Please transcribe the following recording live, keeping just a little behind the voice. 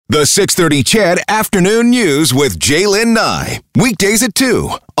The 6:30 CHED Afternoon News with Jaylen Nye. Weekdays at 2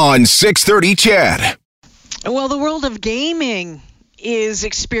 on 6:30 CHED. Well, the world of gaming is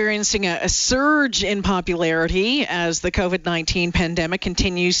experiencing a surge in popularity as the COVID-19 pandemic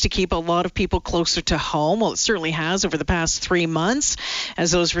continues to keep a lot of people closer to home. Well, it certainly has over the past 3 months. As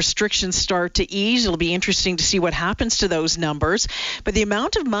those restrictions start to ease, it'll be interesting to see what happens to those numbers. But the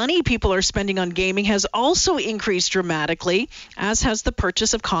amount of money people are spending on gaming has also increased dramatically, as has the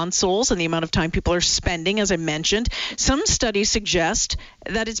purchase of consoles and the amount of time people are spending, as I mentioned. Some studies suggest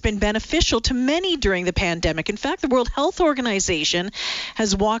that it's been beneficial to many during the pandemic. In fact, the World Health Organization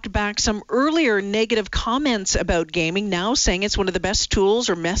has walked back some earlier negative comments about gaming, now saying it's one of the best tools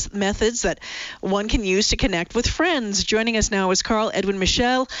or methods that one can use to connect with friends. Joining us now is Carl Edwin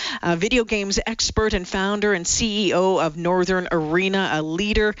Michel, a video games expert and founder and CEO of Northern Arena, a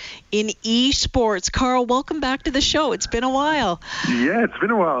leader in esports. Carl, welcome back to the show. It's been a while. Yeah, it's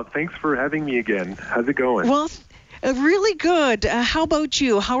been a while. Thanks for having me again. How's it going? Well, really good. How about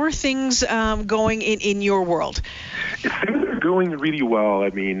you? How are things going in your world? Things are going really well. I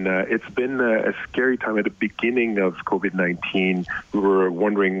mean, it's been a scary time at the beginning of COVID-19. We were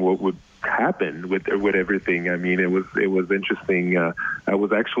wondering what would happen with everything. I mean, it was interesting. I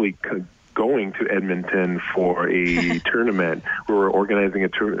was actually going to Edmonton for a tournament. We were organizing a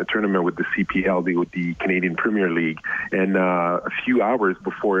tournament with the CPL, with the Canadian Premier League, and a few hours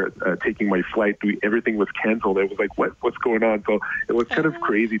before taking my flight, everything was canceled. It was like, what's going on? So it was kind of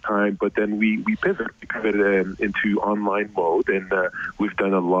crazy time, but then we pivoted into online mode, and we've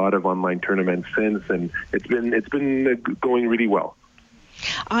done a lot of online tournaments since, and it's been going really well.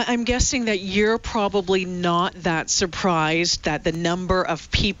 I'm guessing that you're probably not that surprised that the number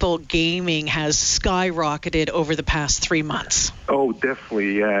of people gaming has skyrocketed over the past 3 months. Oh,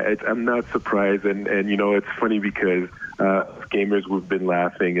 definitely, yeah. I'm not surprised, and you know, it's funny because gamers, we've been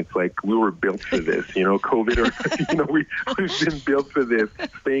laughing. It's like we were built for this, you know, COVID, or, you know, we've been built for this.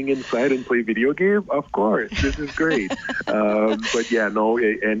 Staying inside and play video game, of course, this is great. But yeah, no,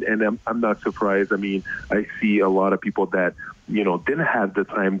 and I'm not surprised. I mean, I see a lot of people that, you know, didn't have the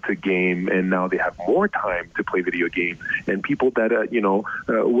time to game, and now they have more time to play video games. And people that, you know,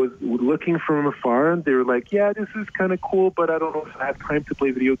 was looking from afar, and they were like, yeah, this is kind of cool, but I don't know if I have time to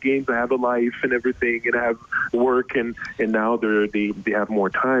play video games. I have a life and everything, and I have work, and now they have more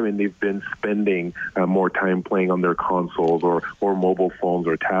time, and they've been spending more time playing on their consoles or mobile phones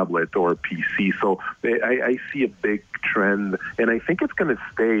or tablets or PC. So I see a big trend, and I think it's going to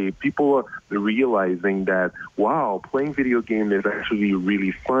stay. People are realizing that, wow, playing video games is actually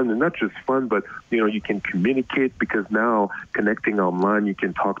really fun, and not just fun, but, you know, you can communicate, because now connecting online, you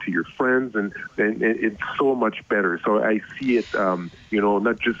can talk to your friends, and it's so much better. So I see it, you know,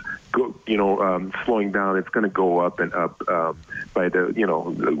 not just slowing down. It's going to go up and up by the, you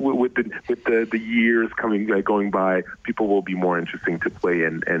know, with the years going by. People will be more interesting to play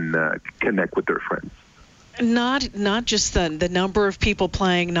and connect with their friends. Not just the number of people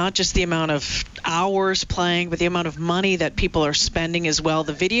playing, not just the amount of hours playing, but the amount of money that people are spending as well.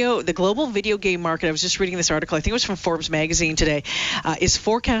 The global video game market, I was just reading this article, I think it was from Forbes magazine today, is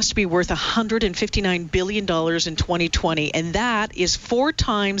forecast to be worth $159 billion in 2020, and that is 4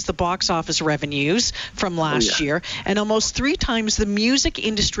 times the box office revenues from last year, and almost 3 times the music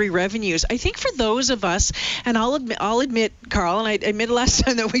industry revenues. I think for those of us, and I'll admit, Carl, and I admitted last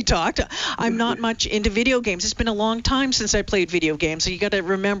time that we talked, I'm not much into video games. It's been a long time since I played video games. So you got to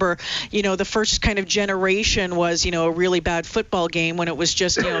remember, you know, the first kind of generation was, you know, a really bad football game when it was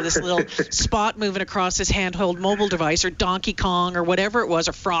just, you know, this little spot moving across this handheld mobile device, or Donkey Kong, or whatever it was,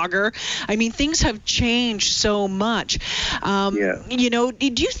 or Frogger. I mean, things have changed so much. You know,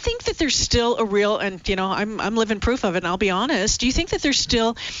 do you think that there's still a real, and, you know, I'm living proof of it, and I'll be honest, do you think that there's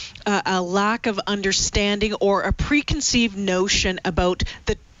still a lack of understanding or a preconceived notion about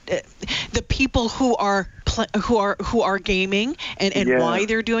the people who are gaming and why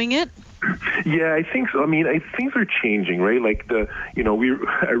they're doing it? Yeah, I think so. I mean, things are changing, right? Like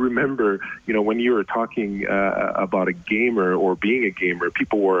I remember, you know, when you were talking about a gamer or being a gamer,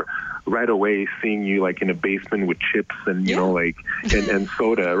 people were right away seeing you like in a basement with chips and, you know, like, and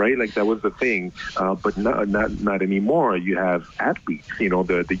soda, right? Like that was the thing. But not anymore. You have athletes, you know,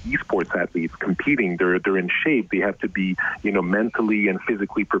 the esports athletes competing. They're in shape. They have to be, you know, mentally and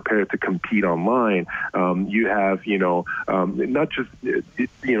physically prepared to compete online. You have, you know, not just,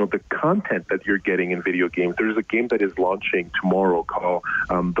 you know, the content that you're getting in video games. There's a game that is launching tomorrow called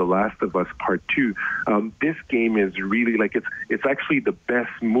The Last of Us Part 2. This game is really like, it's actually the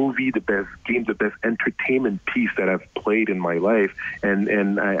best movie the best game, the best entertainment piece that I've played in my life,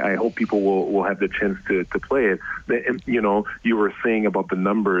 and I hope people will have the chance to play it. And, you know, you were saying about the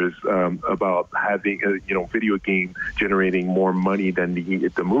numbers, about having video game generating more money than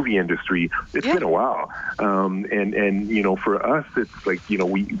the movie industry. It's been a while, and you know, for us, it's like, you know,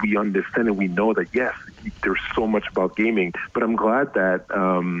 we understand and we know that yes, there's so much about gaming, but I'm glad that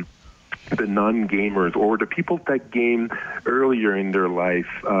the non-gamers or the people that game earlier in their life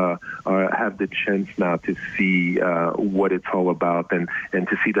have the chance now to see what it's all about, and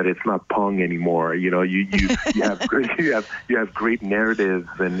to see that it's not Pong anymore. You know, you have great narratives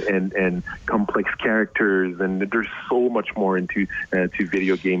and complex characters, and there's so much more into to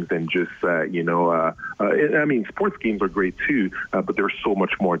video games than just I mean, sports games are great too, but there's so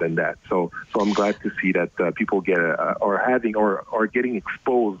much more than that. So I'm glad to see that people are getting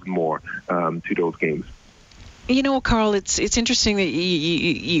exposed more to those games. You know, Carl, it's interesting that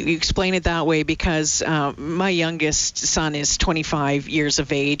you explain it that way, because my youngest son is 25 years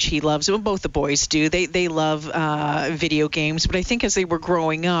of age. He loves, well, both the boys do. They love video games. But I think as they were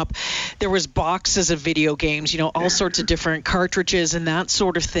growing up, there was boxes of video games, you know, all sorts of different cartridges and that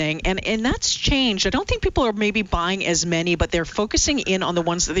sort of thing. And that's changed. I don't think people are maybe buying as many, but they're focusing in on the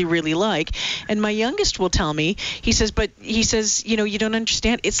ones that they really like. And my youngest will tell me, he says, you know, you don't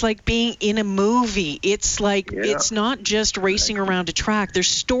understand. It's like being in a movie. It's like, it's not just racing around a track.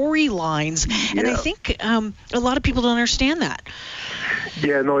 There's storylines, and I think a lot of people don't understand that.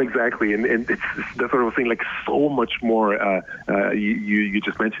 Yeah, no, exactly, and it's that's what I was saying. Like, so much more. You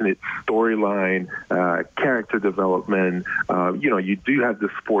just mentioned it: storyline, character development. You know, you do have the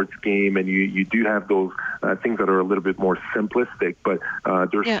sports game, and you do have those things that are a little bit more simplistic. But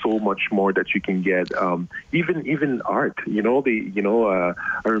there's so much more that you can get. Even art. You know,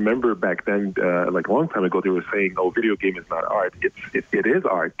 I remember back then, like a long time ago, they were saying, "Oh, video game is not art." It is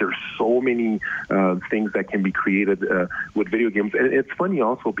art. There's so many things that can be created with video games, and it's funny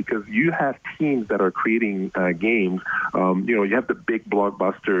also because you have teams that are creating games. You know, you have the big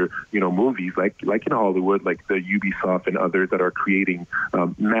blockbuster, you know, movies like in Hollywood, like the Ubisoft and others that are creating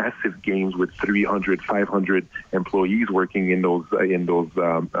massive games with 300, 500 employees working in those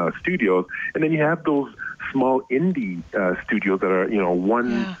studios, and then you have those small indie studios that are, you know,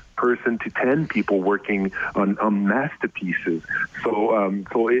 one person to 10 people working on masterpieces. So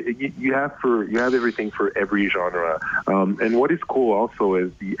you have everything for every genre. And what is cool also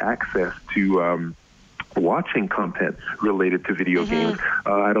is the access to watching content related to video games.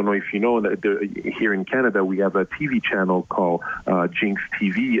 I don't know if you know that here in Canada we have a TV channel called Jinx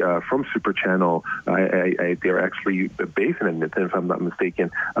TV from Super Channel. They're actually based in Edmonton, if I'm not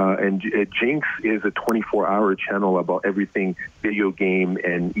mistaken. And Jinx is a 24-hour channel about everything video game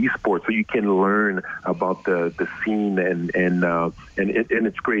and esports, so you can learn about the scene and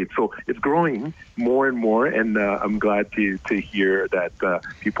it's great. So it's growing more and more, and I'm glad to hear that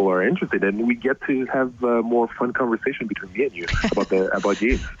people are interested, and we get to have more fun conversation between me and you about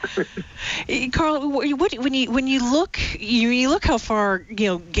games. Carl, when you look how far, you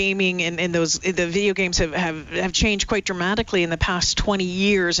know, gaming and the video games have changed quite dramatically in the past 20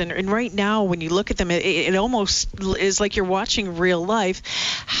 years, and right now when you look at them, it almost is like you're watching real life.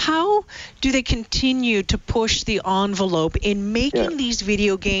 How do they continue to push the envelope in making these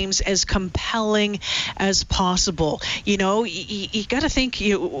video games as compelling as possible? You know, you got to think,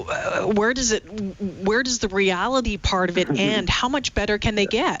 where does the reality part of it end? How much better can they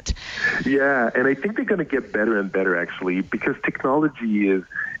get? Yeah, and I think they're going to get better and better, actually, because technology is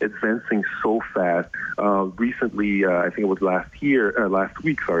advancing so fast. Recently, I think it was last week,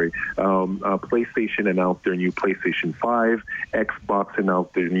 PlayStation announced their new PlayStation 5, Xbox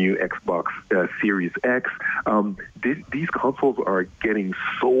announced their new Xbox Series X. These consoles are getting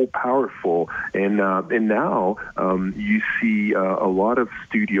so powerful, and now you see a lot of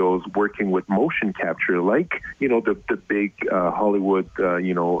studios working with motion capture, like, you know, the big Hollywood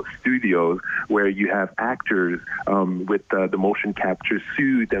studios, where you have actors with the motion capture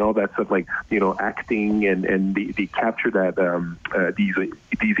suit and all that stuff, like, you know, acting, and they capture that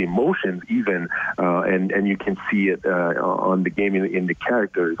these emotions even, and you can see it on the game in the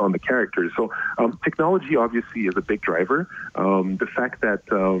characters, So technology obviously is a big driver. The fact that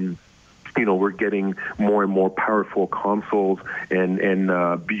we're getting more and more powerful consoles and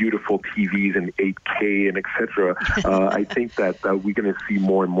beautiful TVs and 8K and etc. I think that we're going to see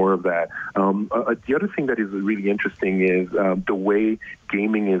more and more of that. The other thing that is really interesting is the way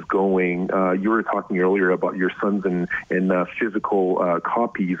gaming is going. You were talking earlier about your sons and physical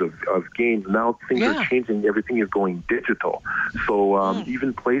copies of games. Now things are changing. Everything is going digital. So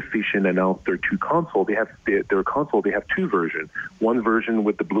even PlayStation announced their console. They have two versions. One version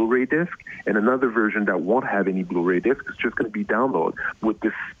with the Blu-ray disc, and another version that won't have any Blu-ray disc. It's just going to be download. With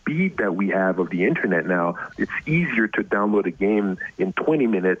the speed that we have of the internet now, it's easier to download a game in 20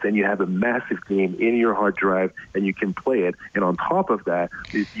 minutes, and you have a massive game in your hard drive, and you can play it. And on top of that,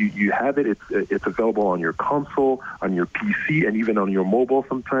 you have it. It's available on your console, on your PC, and even on your mobile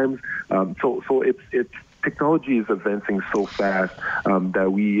sometimes. So it's technology is advancing so fast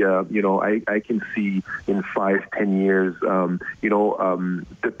that we, I can see in 5-10 years,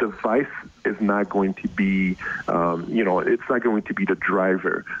 the device is not going to be, it's not going to be the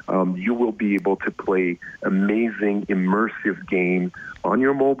driver. You will be able to play amazing, immersive games on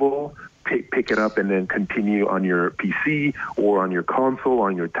your mobile, pick it up and then continue on your PC or on your console,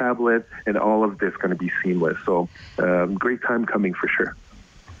 on your tablet, and all of this going to be seamless. So great time coming for sure.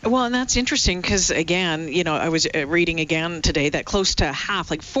 Well, and that's interesting because, again, I was reading again today that close to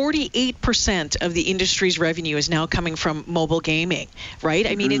half, like 48% of the industry's revenue is now coming from mobile gaming, right?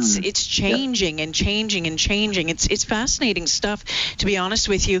 I mean, it's changing and changing and changing. It's fascinating stuff, to be honest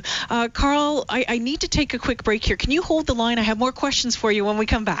with you. Carl, I need to take a quick break here. Can you hold the line? I have more questions for you when we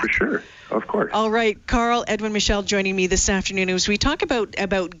come back. For sure. Of course. All right, Carl Edwin Michel joining me this afternoon as we talk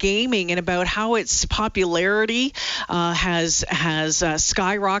about gaming and about how its popularity has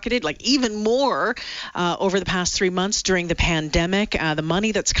skyrocketed, like even more over the past 3 months during the pandemic. The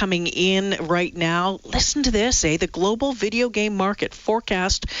money that's coming in right now, listen to this, the global video game market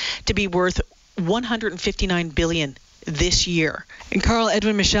forecast to be worth $159 billion this year. And Carl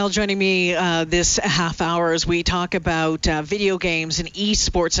Edwin Michel joining me this half hour as we talk about video games and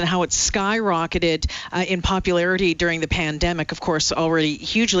esports and how it's skyrocketed in popularity during the pandemic. Of course, already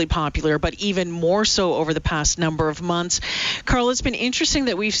hugely popular, but even more so over the past number of months. Carl, it's been interesting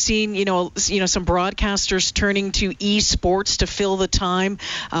that we've seen, some broadcasters turning to esports to fill the time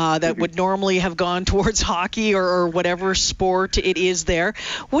that would normally have gone towards hockey or whatever sport it is there.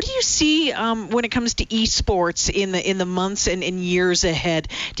 What do you see when it comes to esports in the months and in years ahead?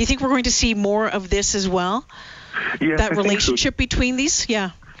 Do you think we're going to see more of this as well? Yeah, that relationship between these?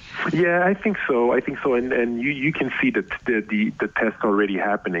 Yeah. Yeah, I think so. And you can see the test already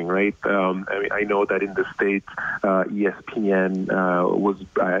happening, right? I know that in the States, ESPN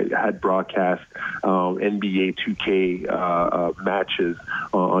had broadcast NBA 2K matches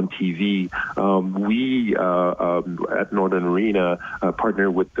on TV. We at Northern Arena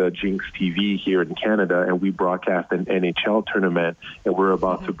partner with Jinx TV here in Canada, and we broadcast an NHL tournament, and we're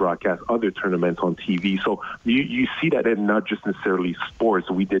about to broadcast other tournaments on TV. So you see that, and not just necessarily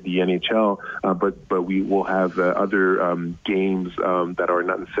sports. We did the NHL, but we will have other games that are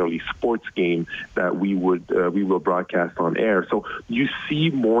not necessarily sports games that we will broadcast on air. So you see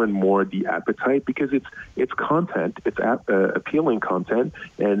more and more the appetite because it's content, it's appealing content,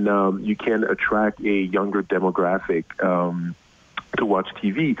 and you can attract a younger demographic to watch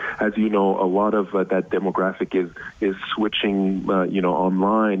TV. As you know, a lot of that demographic is switching,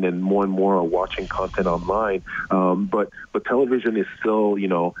 online, and more are watching content online. But television is still,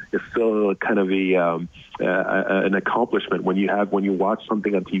 kind of an accomplishment. When you watch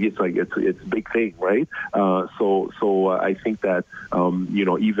something on TV, it's a big thing, right? So I think that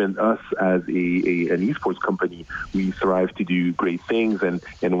even us as an esports company, we strive to do great things, and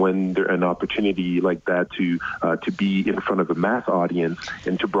when there's an opportunity like that to be in front of a mass audience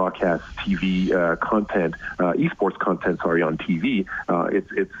and to broadcast TV content, esports content, on TV,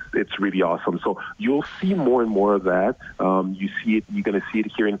 it's really awesome. So you'll see more and more of that. You're going to see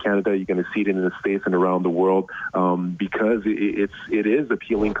it here in Canada. You're going to see it in the States and around the world because it is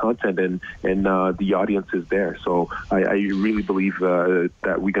appealing content, and the audience is there. So I really believe that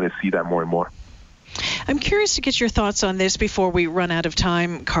we're going to see that more and more. I'm curious to get your thoughts on this before we run out of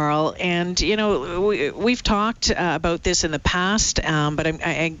time, Carl. And, we've talked about this in the past,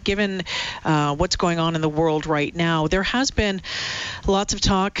 but given what's going on in the world right now, there has been lots of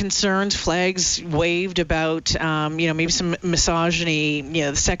talk, concerns, flags waved about, maybe some misogyny,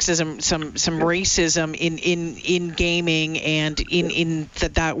 sexism, some racism in gaming and in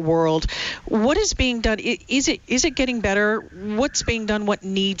that world. What is being done? Is it getting better? What's being done? What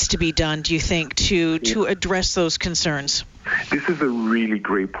needs to be done, do you think, to address those concerns? This is a really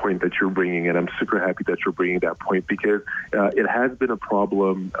great point that you're bringing, and I'm super happy that you're bringing that point because it has been a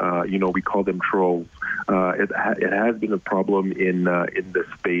problem. We call them trolls. It has been a problem in this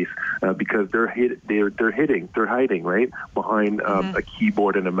space because they're hiding right behind a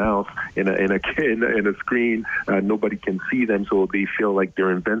keyboard and a mouse in a screen. Nobody can see them, so they feel like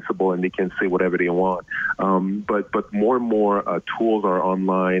they're invincible and they can say whatever they want. But more and more tools are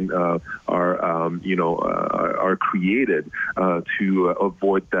online, are created to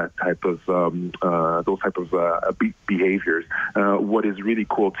avoid that type of those type of behaviors. What is really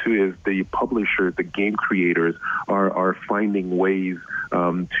cool too is the publishers, the game creators are finding ways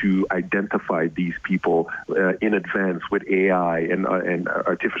to identify these people in advance with AI and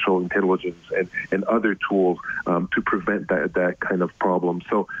artificial intelligence and other tools to prevent that kind of problem.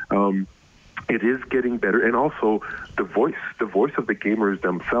 So it is getting better, and also the voice of the gamers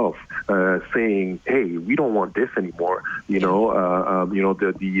themselves saying, "Hey, we don't want this anymore."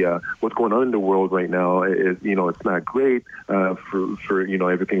 What's going on in the world right now is, it's not great for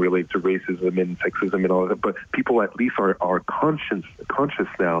everything related to racism and sexism and all that. But people at least are conscious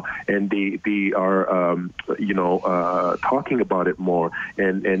now, and they are talking about it more,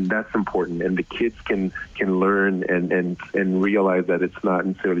 and that's important. And the kids can learn and realize that it's not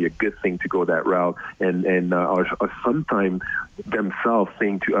necessarily a good thing to go that route, and are sometimes themselves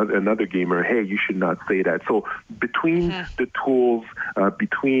saying to another gamer, "Hey, you should not say that." So between the tools,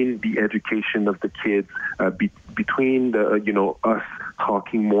 between the education of the kids, between the us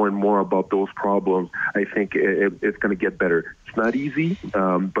talking more and more about those problems, I think it's going to get better. It's not easy,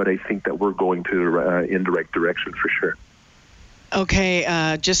 but I think that we're going in the right direction for sure.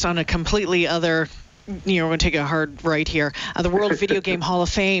 Okay, just on a completely other. We're going to take a hard right here. The World Video Game Hall of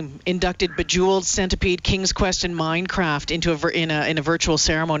Fame inducted Bejeweled, Centipede, King's Quest, and Minecraft in a virtual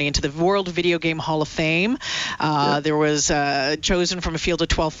ceremony into the World Video Game Hall of Fame. There was chosen from a field of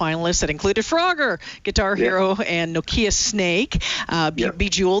 12 finalists that included Frogger, Guitar Hero, and Nokia Snake.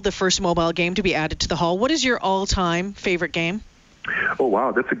 Bejeweled, the first mobile game to be added to the hall. What is your all-time favorite game? Oh,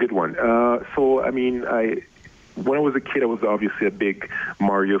 wow, that's a good one. When I was a kid, I was obviously a big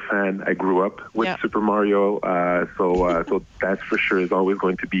Mario fan. I grew up with Super Mario, so that's for sure is always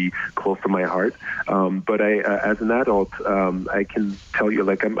going to be close to my heart. But as an adult, I can tell you,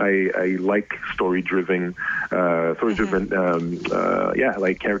 like I like story-driven,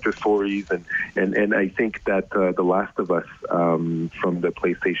 like character stories, and I think that The Last of Us from the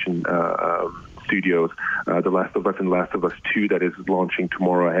PlayStation Studios, The Last of Us and Last of Us 2 that is launching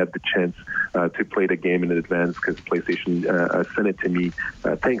tomorrow. I had the chance to play the game in advance because PlayStation sent it to me.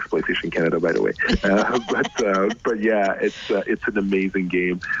 Thanks, PlayStation Canada, by the way. But yeah, it's an amazing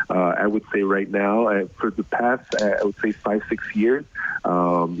game. I would say right now, for the past, I would say 5-6 years,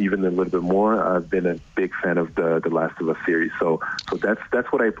 even a little bit more, I've been a big fan of the Last of Us series. So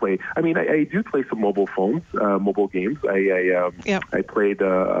that's what I play. I mean, I do play some mobile games. I played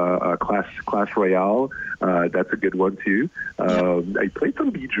Clash Royale. That's a good one too. I played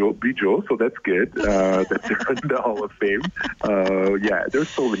some Bejeweled, so that's good. That's in the Hall of Fame. There's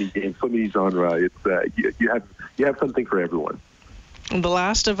so many games, so many genres. It's you have something for everyone. The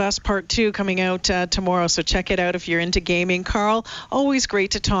Last of Us Part 2 coming out tomorrow, so check it out if you're into gaming. Carl, always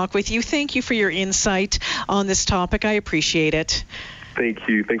great to talk with you. Thank you for your insight on this topic. I appreciate it. Thank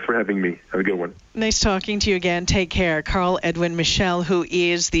you. Thanks for having me. Have a good one. Nice talking to you again. Take care. Carl Edwin Michel, who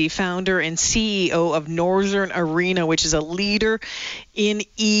is the founder and CEO of Northern Arena, which is a leader in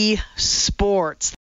e-sports.